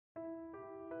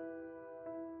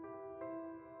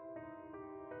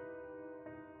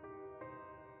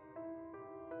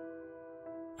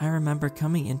I remember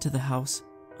coming into the house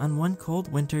on one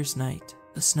cold winter's night.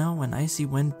 The snow and icy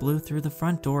wind blew through the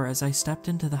front door as I stepped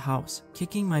into the house,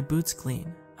 kicking my boots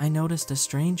clean. I noticed a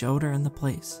strange odor in the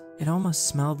place. It almost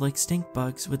smelled like stink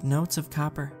bugs with notes of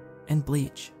copper and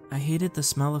bleach. I hated the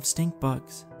smell of stink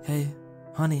bugs. "Hey,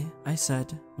 honey," I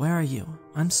said, "where are you?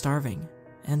 I'm starving.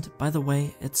 And, by the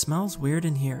way, it smells weird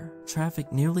in here."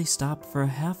 Traffic nearly stopped for a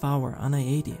half hour on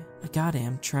I-80. A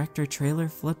goddamn tractor trailer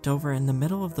flipped over in the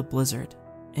middle of the blizzard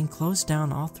and closed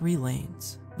down all 3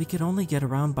 lanes. We could only get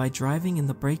around by driving in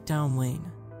the breakdown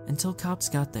lane until cops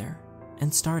got there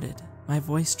and started. My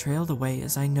voice trailed away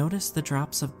as I noticed the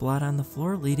drops of blood on the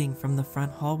floor leading from the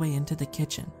front hallway into the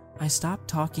kitchen. I stopped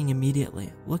talking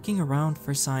immediately, looking around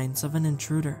for signs of an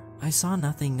intruder. I saw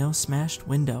nothing, no smashed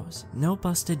windows, no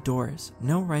busted doors,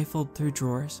 no rifled through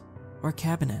drawers or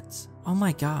cabinets. "Oh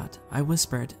my God," I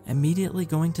whispered, immediately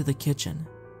going to the kitchen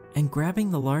and grabbing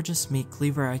the largest meat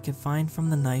cleaver I could find from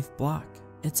the knife block.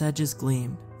 Its edges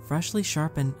gleamed, freshly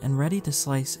sharpened and ready to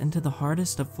slice into the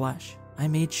hardest of flesh. I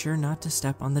made sure not to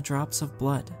step on the drops of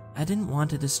blood. I didn't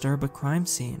want to disturb a crime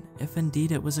scene, if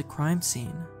indeed it was a crime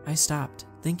scene. I stopped,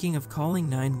 thinking of calling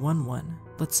 911,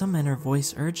 but some inner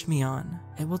voice urged me on.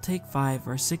 "It will take 5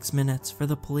 or 6 minutes for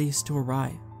the police to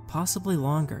arrive. Possibly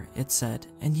longer," it said,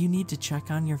 "and you need to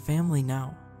check on your family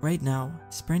now. Right now."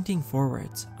 Sprinting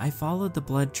forwards, I followed the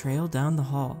blood trail down the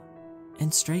hall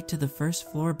and straight to the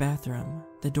first floor bathroom.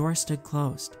 The door stood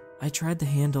closed. I tried the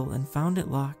handle and found it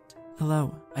locked.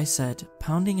 "Hello," I said,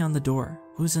 pounding on the door.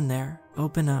 "Who's in there?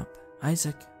 Open up."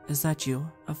 "Isaac, is that you?"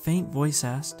 a faint voice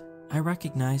asked. I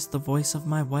recognized the voice of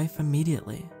my wife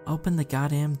immediately. "Open the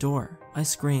goddamn door," I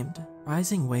screamed.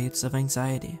 Rising waves of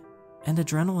anxiety and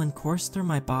adrenaline coursed through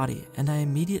my body, and I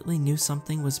immediately knew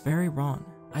something was very wrong.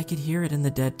 I could hear it in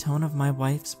the dead tone of my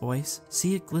wife's voice,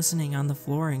 see it glistening on the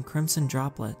floor in crimson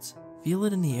droplets, feel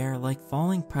it in the air like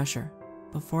falling pressure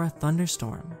before a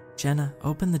thunderstorm. "Jenna,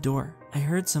 open the door." I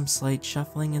heard some slight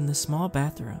shuffling in the small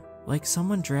bathroom, like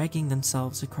someone dragging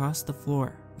themselves across the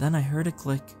floor. Then I heard a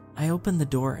click. I opened the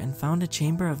door and found a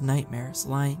chamber of nightmares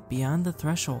lying beyond the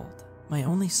threshold. My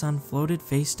only son floated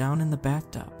face down in the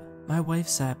bathtub. My wife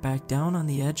sat back down on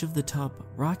the edge of the tub,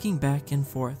 rocking back and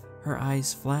forth, her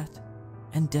eyes flat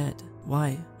and dead.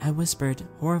 "Why?" I whispered,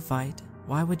 horrified.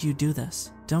 "Why would you do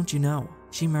this? Don't you know?"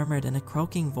 She murmured in a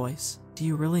croaking voice. "Do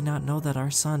you really not know that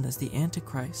our son is the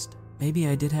Antichrist?" Maybe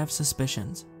I did have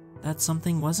suspicions that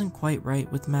something wasn't quite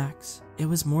right with Max. It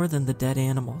was more than the dead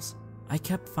animals I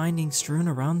kept finding strewn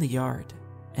around the yard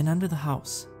and under the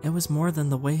house. It was more than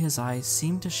the way his eyes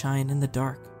seemed to shine in the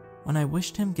dark when I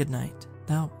wished him goodnight.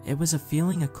 No, it was a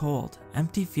feeling, a cold,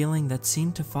 empty feeling that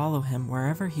seemed to follow him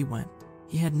wherever he went.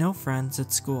 He had no friends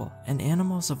at school, and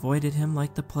animals avoided him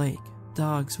like the plague.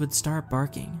 Dogs would start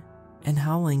barking and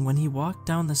howling when he walked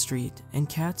down the street, and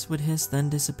cats would hiss then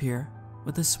disappear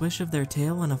with a swish of their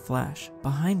tail in a flash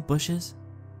behind bushes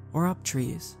or up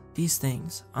trees. These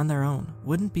things, on their own,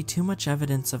 wouldn't be too much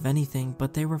evidence of anything,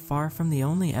 but they were far from the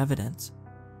only evidence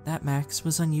that Max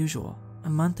was unusual. A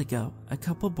month ago, a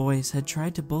couple boys had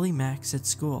tried to bully Max at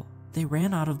school. They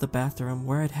ran out of the bathroom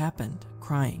where it happened,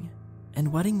 crying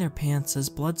and wetting their pants as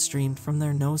blood streamed from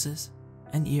their noses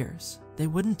and ears. They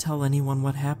wouldn't tell anyone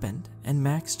what happened, and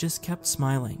Max just kept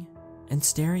smiling and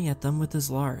staring at them with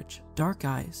his large, dark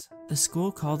eyes. The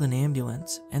school called an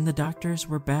ambulance, and the doctors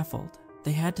were baffled.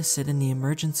 They had to sit in the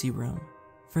emergency room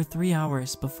for 3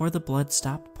 hours before the blood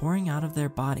stopped pouring out of their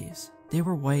bodies. They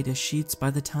were white as sheets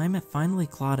by the time it finally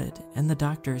clotted, and the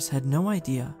doctors had no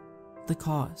idea the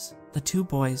cause. The 2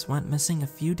 boys went missing a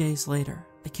few days later.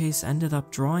 The case ended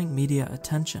up drawing media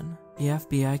attention. The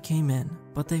FBI came in,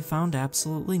 but they found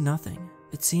absolutely nothing.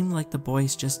 It seemed like the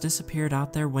boys just disappeared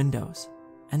out their windows,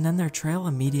 and then their trail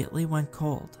immediately went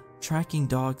cold. Tracking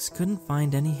dogs couldn't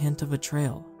find any hint of a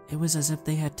trail. It was as if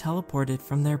they had teleported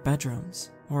from their bedrooms.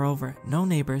 Moreover, no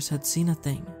neighbors had seen a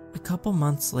thing. A couple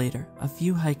months later, a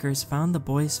few hikers found the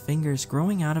boys' fingers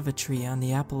growing out of a tree on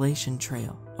the Appalachian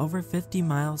Trail, over 50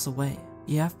 miles away.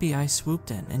 The FBI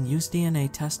swooped in and used DNA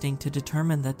testing to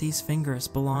determine that these fingers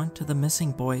belonged to the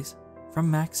missing boys from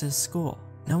Max's school.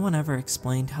 No one ever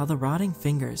explained how the rotting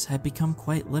fingers had become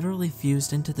quite literally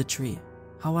fused into the tree.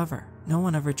 However, no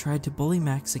one ever tried to bully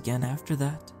Max again after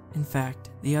that. In fact,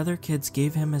 the other kids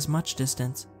gave him as much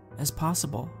distance as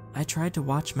possible. I tried to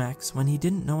watch Max when he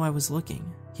didn't know I was looking.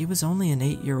 He was only an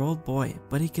 8-year-old boy,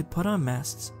 but he could put on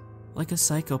masks like a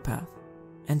psychopath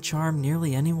and charm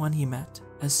nearly anyone he met.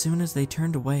 As soon as they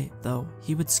turned away, though,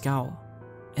 he would scowl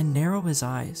and narrow his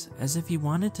eyes as if he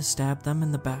wanted to stab them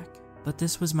in the back. But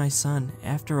this was my son,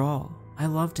 after all. I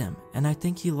loved him, and I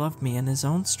think he loved me in his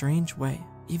own strange way.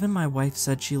 Even my wife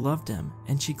said she loved him,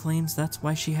 and she claims that's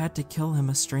why she had to kill him,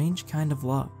 a strange kind of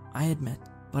love, I admit.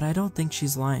 But I don't think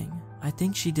she's lying. I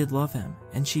think she did love him,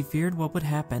 and she feared what would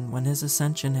happen when his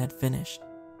ascension had finished.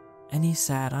 And he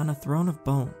sat on a throne of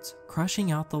bones,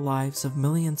 crushing out the lives of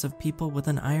millions of people with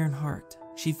an iron heart.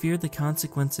 She feared the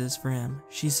consequences for him,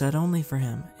 she said only for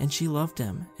him, and she loved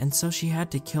him, and so she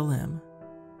had to kill him.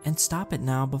 And stop it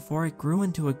now before it grew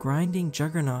into a grinding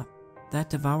juggernaut that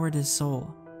devoured his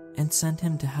soul and sent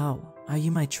him to hell. Are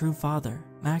you my true father?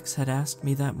 Max had asked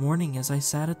me that morning as I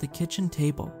sat at the kitchen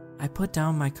table. I put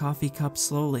down my coffee cup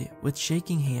slowly, with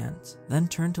shaking hands, then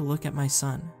turned to look at my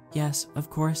son. Yes, of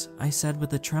course, I said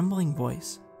with a trembling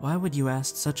voice. Why would you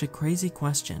ask such a crazy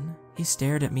question? He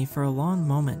stared at me for a long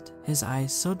moment, his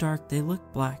eyes so dark they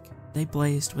looked black. They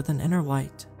blazed with an inner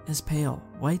light. His pale,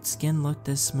 white skin looked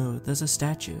as smooth as a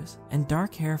statue's, and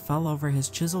dark hair fell over his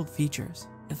chiseled features.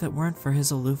 If it weren't for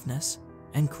his aloofness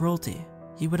and cruelty,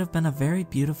 he would have been a very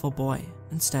beautiful boy.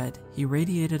 Instead, he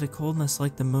radiated a coldness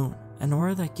like the moon, an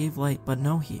aura that gave light but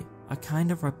no heat, a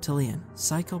kind of reptilian,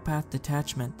 psychopath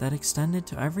detachment that extended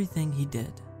to everything he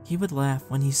did. He would laugh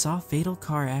when he saw fatal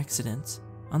car accidents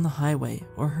on the highway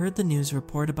or heard the news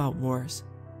report about wars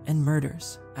and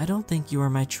murders. I don't think you are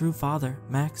my true father,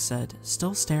 Max said,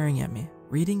 still staring at me,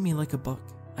 reading me like a book.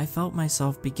 I felt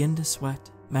myself begin to sweat.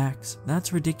 Max,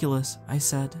 that's ridiculous, I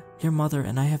said. Your mother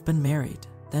and I have been married.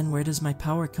 Then where does my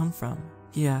power come from?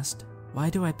 He asked. Why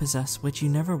do I possess what you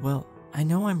never will? I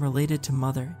know I'm related to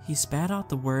mother. He spat out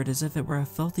the word as if it were a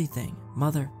filthy thing.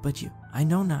 Mother, but you. I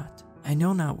know not. I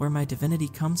know not where my divinity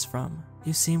comes from.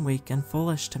 You seem weak and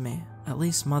foolish to me. At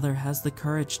least mother has the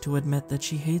courage to admit that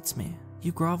she hates me.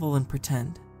 You grovel and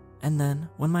pretend. And then,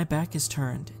 when my back is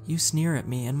turned, you sneer at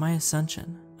me and my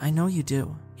ascension. I know you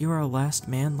do. You are a last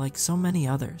man like so many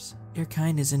others. Your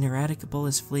kind is ineradicable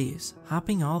as fleas,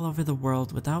 hopping all over the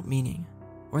world without meaning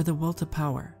or the will to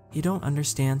power. You don't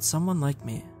understand someone like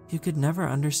me. You could never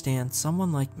understand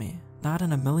someone like me. Not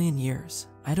in a million years.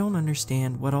 I don't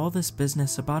understand what all this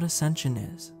business about ascension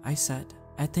is, I said.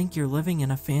 I think you're living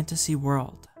in a fantasy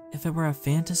world. If it were a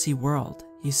fantasy world,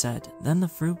 he said, then the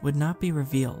fruit would not be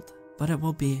revealed. But it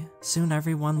will be. Soon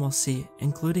everyone will see,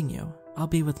 including you. I'll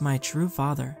be with my true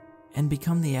father and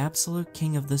become the absolute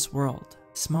king of this world.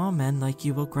 Small men like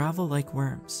you will grovel like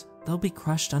worms. They'll be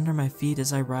crushed under my feet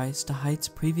as I rise to heights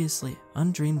previously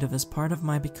undreamed of as part of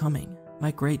my becoming.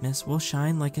 My greatness will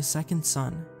shine like a second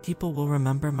sun. People will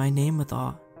remember my name with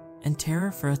awe and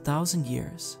terror for 1,000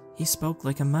 years. He spoke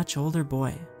like a much older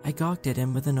boy. I gawked at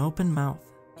him with an open mouth.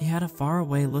 He had a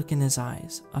faraway look in his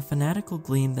eyes, a fanatical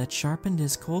gleam that sharpened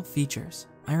his cold features.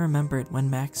 I remembered when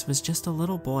Max was just a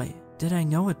little boy. Did I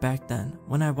know it back then,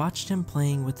 when I watched him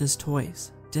playing with his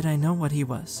toys? Did I know what he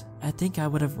was? I think I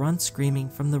would have run screaming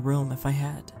from the room if I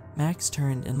had. Max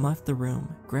turned and left the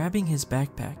room, grabbing his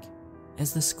backpack.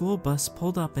 As the school bus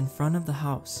pulled up in front of the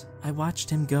house, I watched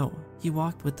him go. He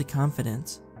walked with the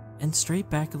confidence and straight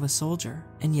back of a soldier,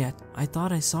 and yet I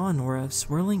thought I saw an aura of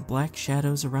swirling black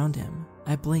shadows around him.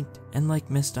 I blinked, and like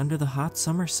mist under the hot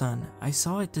summer sun, I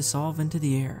saw it dissolve into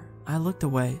the air. I looked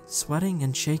away, sweating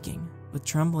and shaking. With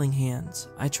trembling hands,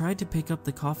 I tried to pick up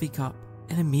the coffee cup.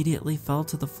 It immediately fell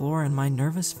to the floor in my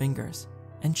nervous fingers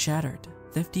and shattered.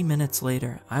 50 minutes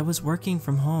later, I was working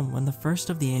from home when the first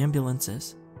of the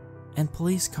ambulances and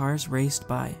police cars raced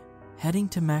by, heading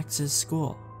to Max's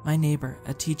school. My neighbor,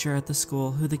 a teacher at the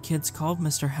school who the kids called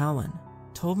Mr. Howland,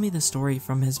 told me the story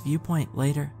from his viewpoint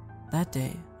later that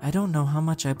day. I don't know how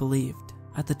much I believed.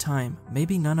 At the time,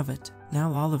 maybe none of it.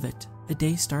 Now all of it. The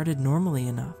day started normally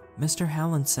enough, Mr.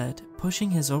 Howland said,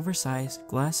 pushing his oversized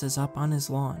glasses up on his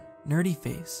long, nerdy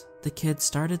face. The kids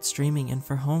started streaming in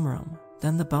for homeroom.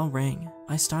 Then the bell rang.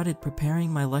 I started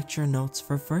preparing my lecture notes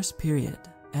for first period.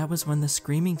 That was when the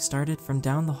screaming started from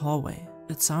down the hallway.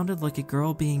 It sounded like a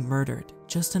girl being murdered,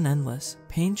 just an endless,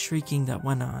 pain shrieking that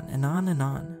went on and on and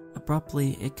on.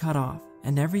 Abruptly, it cut off,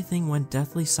 and everything went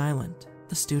deathly silent.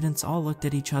 The students all looked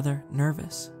at each other,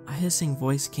 nervous. A hissing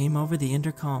voice came over the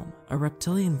intercom, a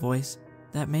reptilian voice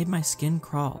that made my skin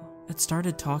crawl. It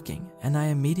started talking, and I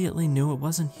immediately knew it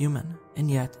wasn't human, and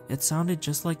yet it sounded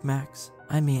just like Max.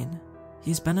 I mean,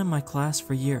 he's been in my class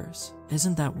for years.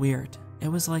 Isn't that weird? It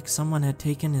was like someone had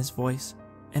taken his voice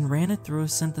and ran it through a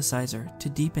synthesizer to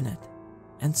deepen it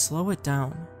and slow it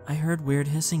down. I heard weird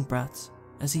hissing breaths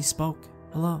as he spoke.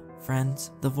 Hello,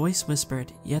 friends, the voice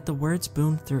whispered, yet the words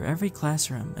boomed through every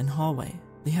classroom and hallway.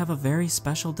 We have a very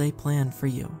special day planned for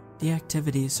you. The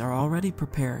activities are already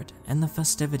prepared, and the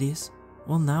festivities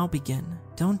will now begin.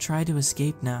 Don't try to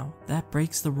escape now, that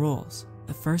breaks the rules.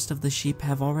 The first of the sheep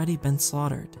have already been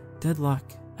slaughtered. Good luck.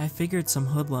 I figured some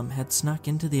hoodlum had snuck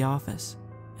into the office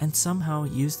and somehow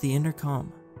used the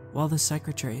intercom while the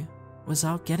secretary was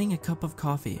out getting a cup of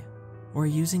coffee or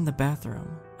using the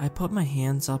bathroom. I put my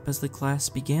hands up as the class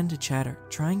began to chatter,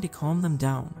 trying to calm them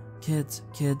down. Kids,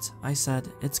 I said,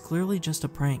 it's clearly just a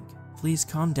prank. Please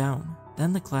calm down.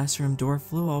 Then the classroom door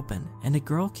flew open and a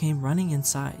girl came running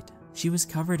inside. She was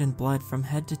covered in blood from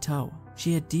head to toe.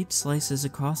 She had deep slices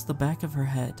across the back of her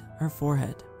head, her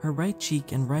forehead, her right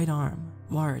cheek and right arm.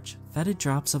 Large, fetid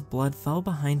drops of blood fell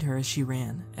behind her as she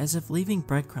ran, as if leaving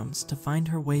breadcrumbs to find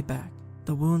her way back.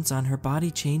 The wounds on her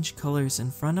body changed colors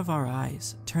in front of our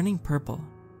eyes, turning purple,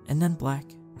 and then black.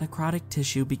 Necrotic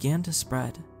tissue began to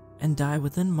spread and die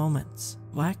within moments.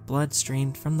 Black blood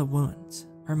streamed from the wounds.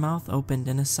 Her mouth opened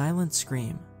in a silent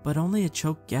scream, but only a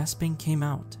choked gasping came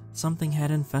out. Something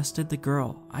had infested the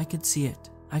girl, I could see it.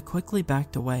 I quickly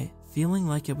backed away, feeling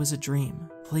like it was a dream.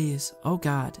 Please, oh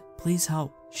God, please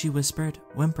help, she whispered,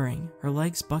 whimpering, her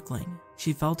legs buckling.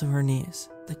 She fell to her knees.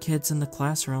 The kids in the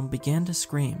classroom began to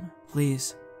scream.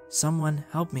 Please, someone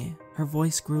help me. Her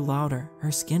voice grew louder,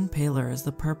 her skin paler as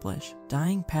the purplish,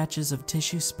 dying patches of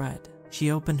tissue spread.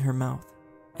 She opened her mouth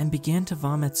and began to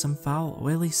vomit some foul,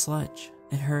 oily sludge.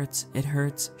 It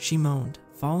hurts, she moaned,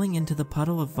 falling into the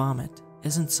puddle of vomit.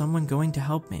 Isn't someone going to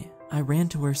help me? I ran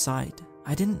to her side.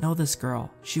 I didn't know this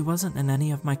girl. She wasn't in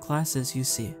any of my classes, you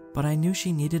see, but I knew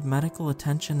she needed medical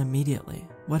attention immediately.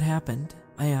 What happened?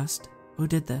 I asked. Who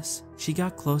did this? She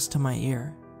got close to my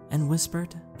ear and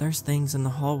whispered, there's things in the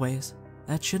hallways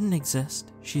that shouldn't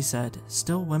exist, she said,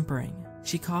 still whimpering.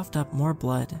 She coughed up more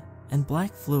blood and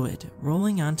black fluid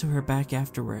rolling onto her back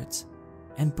afterwards,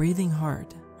 and breathing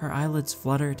hard. Her eyelids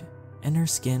fluttered and her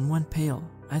skin went pale.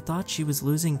 I thought she was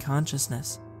losing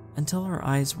consciousness until her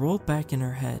eyes rolled back in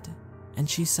her head and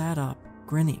she sat up,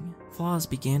 grinning. Claws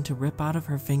began to rip out of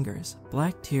her fingers,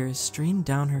 black tears streamed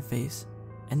down her face,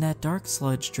 and that dark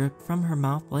sludge dripped from her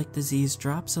mouth like diseased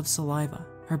drops of saliva.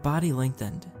 Her body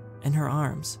lengthened, and her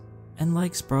arms and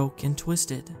legs broke and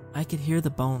twisted. I could hear the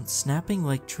bones snapping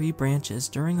like tree branches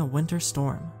during a winter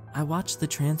storm. I watched the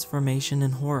transformation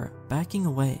in horror, backing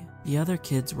away. The other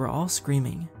kids were all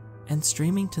screaming and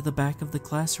streaming to the back of the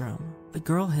classroom. The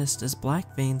girl hissed as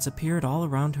black veins appeared all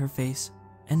around her face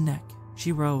and neck.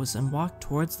 She rose and walked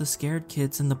towards the scared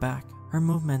kids in the back, her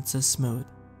movements as smooth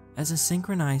as a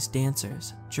synchronized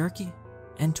dancer's, jerky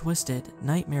and twisted,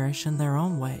 nightmarish in their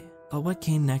own way. But what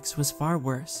came next was far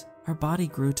worse. Her body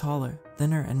grew taller,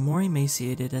 thinner, and more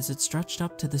emaciated as it stretched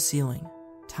up to the ceiling,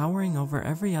 towering over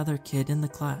every other kid in the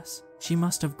class. She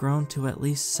must have grown to at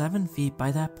least 7 feet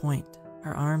by that point.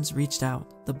 Her arms reached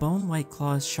out, the bone-white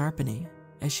claws sharpening,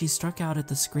 as she struck out at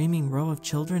the screaming row of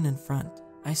children in front.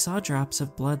 I saw drops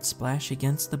of blood splash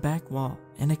against the back wall,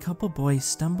 and a couple boys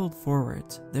stumbled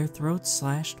forwards, their throats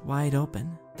slashed wide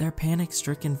open. Their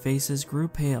panic-stricken faces grew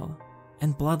pale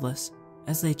and bloodless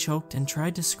as they choked and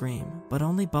tried to scream, but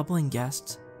only bubbling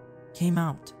gasps came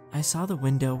out. I saw the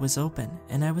window was open,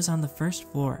 and I was on the first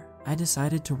floor. I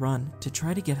decided to run to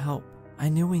try to get help. I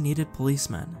knew we needed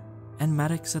policemen and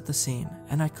medics at the scene,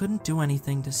 and I couldn't do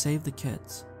anything to save the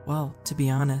kids. Well, to be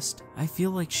honest, I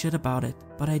feel like shit about it,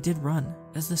 but I did run.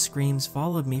 As the screams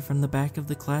followed me from the back of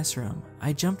the classroom,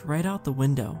 I jumped right out the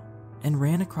window and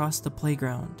ran across the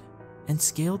playground and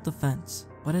scaled the fence.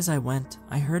 But as I went,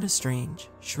 I heard a strange,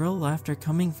 shrill laughter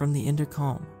coming from the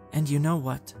intercom. And you know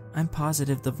what? I'm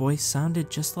positive the voice sounded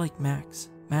just like Max.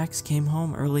 Max came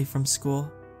home early from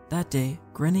school that day,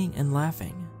 grinning and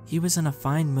laughing. He was in a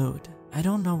fine mood. I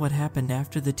don't know what happened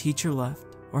after the teacher left,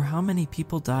 or how many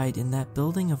people died in that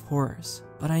building of horrors,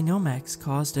 but I know Max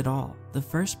caused it all. The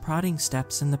first prodding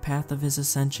steps in the path of his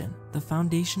ascension, the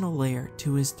foundational layer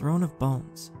to his throne of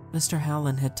bones. Mr.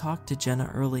 Hallen had talked to Jenna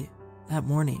early that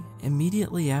morning,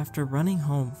 immediately after running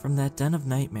home from that den of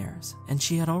nightmares, and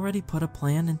she had already put a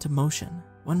plan into motion.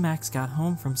 When Max got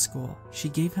home from school, she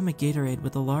gave him a Gatorade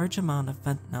with a large amount of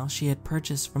fentanyl she had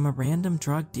purchased from a random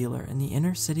drug dealer in the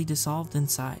inner city dissolved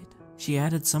inside. She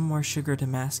added some more sugar to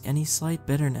mask any slight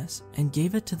bitterness and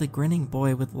gave it to the grinning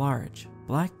boy with large,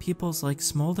 black pupils like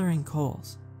smoldering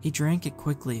coals. He drank it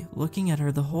quickly, looking at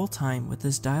her the whole time with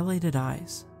his dilated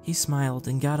eyes. He smiled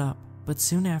and got up, but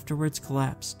soon afterwards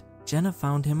collapsed. Jenna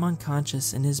found him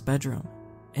unconscious in his bedroom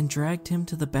and dragged him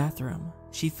to the bathroom.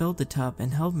 She filled the tub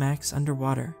and held Max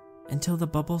underwater until the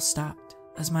bubbles stopped.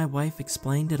 As my wife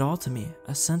explained it all to me,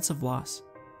 a sense of loss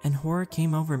and horror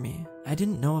came over me. I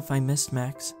didn't know if I missed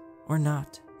Max or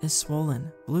not. His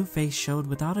swollen, blue face showed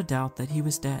without a doubt that he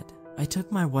was dead. I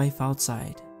took my wife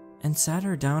outside and sat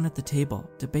her down at the table,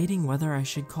 debating whether I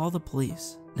should call the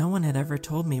police. No one had ever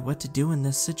told me what to do in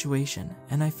this situation,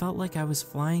 and I felt like I was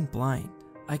flying blind.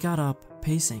 I got up,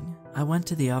 pacing. I went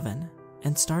to the oven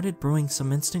and started brewing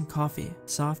some instant coffee.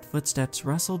 Soft footsteps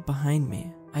rustled behind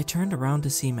me. I turned around to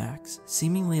see Max,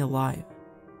 seemingly alive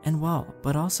and well,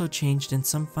 but also changed in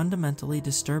some fundamentally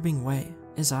disturbing way.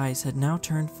 His eyes had now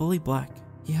turned fully black.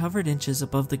 He hovered inches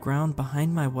above the ground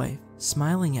behind my wife,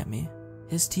 smiling at me,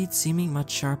 his teeth seeming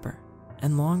much sharper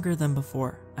and longer than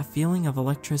before. A feeling of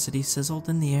electricity sizzled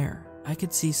in the air. I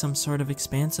could see some sort of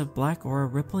expansive black aura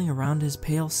rippling around his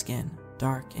pale skin,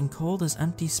 dark and cold as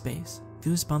empty space.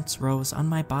 Goosebumps rose on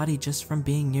my body just from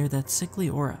being near that sickly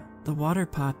aura. The water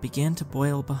pot began to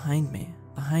boil behind me.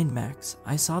 Behind Max,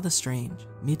 I saw the strange,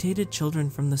 mutated children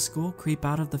from the school creep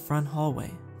out of the front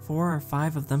hallway. 4 or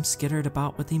 5 of them skittered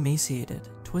about with emaciated,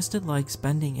 twisted legs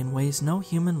bending in ways no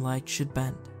human leg should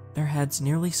bend. Their heads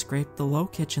nearly scraped the low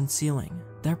kitchen ceiling.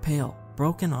 Their pale,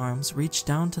 broken arms reached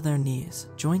down to their knees,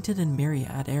 jointed in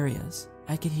myriad areas.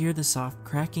 I could hear the soft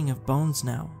cracking of bones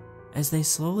now. As they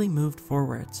slowly moved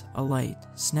forwards, a light,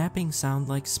 snapping sound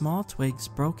like small twigs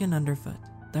broken underfoot.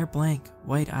 Their blank,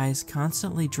 white eyes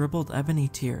constantly dribbled ebony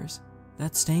tears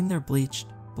that stained their bleached,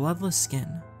 bloodless skin.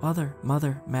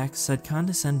 Mother, Max said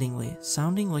condescendingly,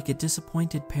 sounding like a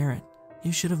disappointed parent.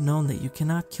 You should have known that you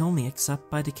cannot kill me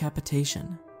except by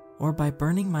decapitation, or by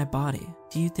burning my body.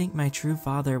 Do you think my true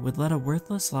father would let a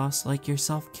worthless loss like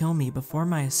yourself kill me before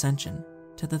my ascension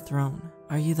to the throne?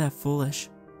 Are you that foolish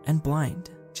and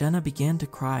blind? Jenna began to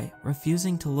cry,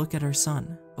 refusing to look at her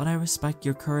son. But I respect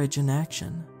your courage in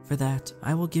action. For that,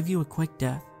 I will give you a quick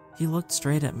death. He looked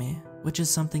straight at me, which is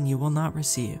something you will not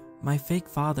receive. My fake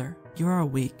father, you are a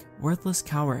weak, worthless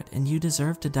coward and you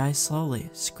deserve to die slowly,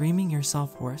 screaming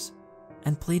yourself hoarse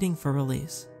and pleading for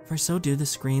release. For so do the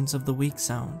screams of the weak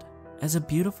sound, as a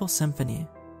beautiful symphony,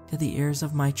 to the ears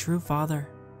of my true father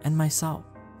and myself.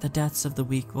 The deaths of the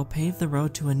weak will pave the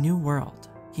road to a new world.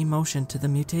 He motioned to the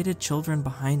mutated children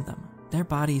behind them. Their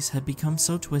bodies had become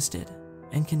so twisted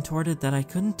and contorted that I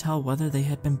couldn't tell whether they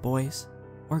had been boys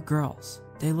or girls.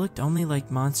 They looked only like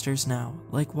monsters now,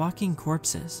 like walking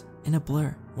corpses. In a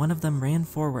blur, one of them ran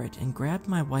forward and grabbed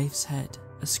my wife's head.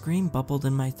 A scream bubbled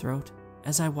in my throat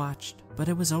as I watched, but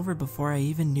it was over before I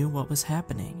even knew what was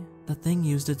happening. The thing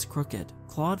used its crooked,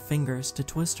 clawed fingers to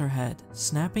twist her head,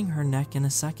 snapping her neck in a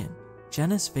second.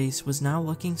 Jenna's face was now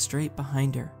looking straight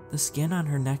behind her, the skin on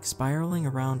her neck spiraling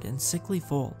around in sickly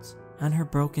folds. On her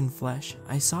broken flesh,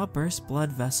 I saw burst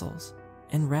blood vessels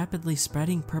and rapidly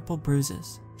spreading purple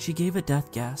bruises. She gave a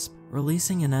death gasp,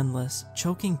 releasing an endless,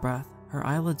 choking breath, her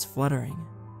eyelids fluttering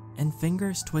and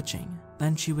fingers twitching.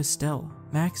 Then she was still.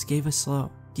 Max gave a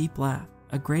slow, deep laugh,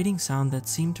 a grating sound that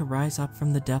seemed to rise up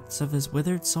from the depths of his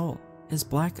withered soul. His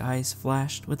black eyes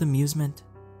flashed with amusement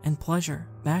and pleasure.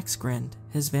 Max grinned,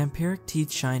 his vampiric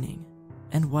teeth shining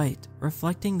and white,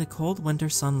 reflecting the cold winter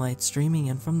sunlight streaming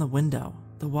in from the window.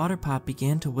 The water pot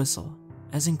began to whistle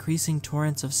as increasing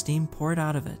torrents of steam poured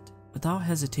out of it. Without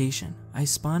hesitation, I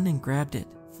spun and grabbed it,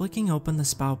 flicking open the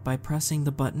spout by pressing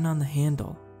the button on the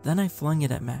handle. Then I flung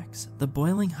it at Max, the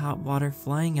boiling hot water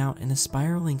flying out in a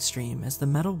spiraling stream as the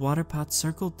metal water pot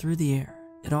circled through the air.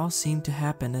 It all seemed to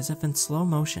happen as if in slow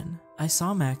motion. I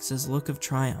saw Max's look of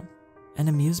triumph and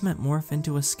amusement morph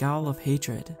into a scowl of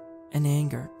hatred and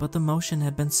anger, but the motion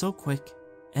had been so quick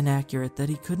and accurate that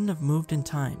he couldn't have moved in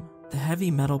time. The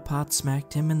heavy metal pot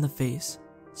smacked him in the face,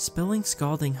 spilling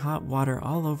scalding hot water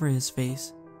all over his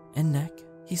face and neck.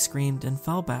 He screamed and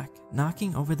fell back,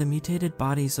 knocking over the mutated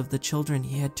bodies of the children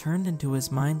he had turned into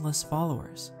his mindless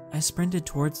followers. I sprinted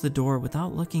towards the door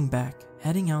without looking back,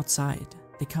 heading outside.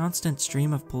 The constant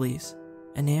stream of police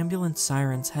and ambulance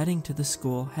sirens heading to the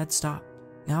school had stopped.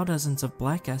 Now dozens of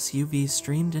black SUVs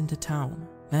streamed into town.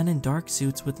 Men in dark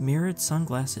suits with mirrored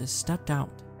sunglasses stepped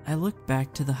out. I looked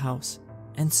back to the house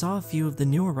and saw a few of the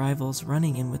new arrivals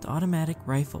running in with automatic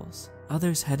rifles.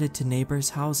 Others headed to neighbors'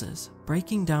 houses,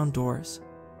 breaking down doors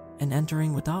and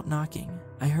entering without knocking.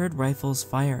 I heard rifles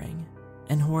firing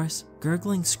and hoarse,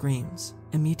 gurgling screams.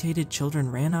 The mutated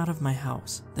children ran out of my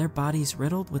house, their bodies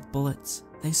riddled with bullets.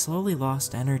 They slowly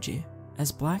lost energy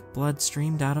as black blood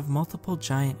streamed out of multiple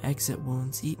giant exit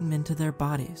wounds eaten into their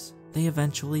bodies. They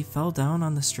eventually fell down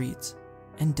on the streets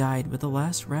and died with a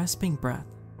last rasping breath.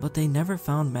 But they never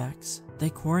found Max. They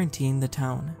quarantined the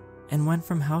town and went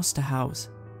from house to house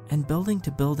and building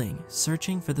to building,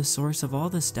 searching for the source of all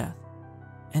this death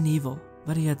and evil.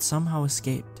 But he had somehow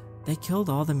escaped. They killed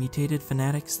all the mutated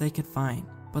fanatics they could find,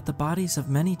 but the bodies of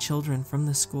many children from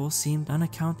the school seemed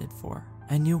unaccounted for.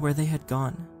 I knew where they had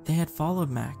gone. They had followed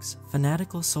Max,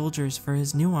 fanatical soldiers for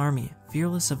his new army,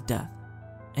 fearless of death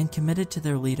and committed to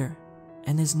their leader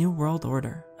and his new world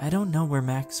order. I don't know where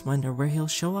Max went or where he'll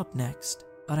show up next,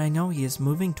 but I know he is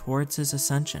moving towards his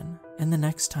ascension, and the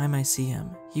next time I see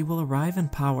him, he will arrive in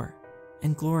power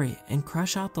in glory and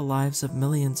crush out the lives of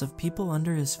millions of people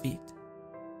under his feet.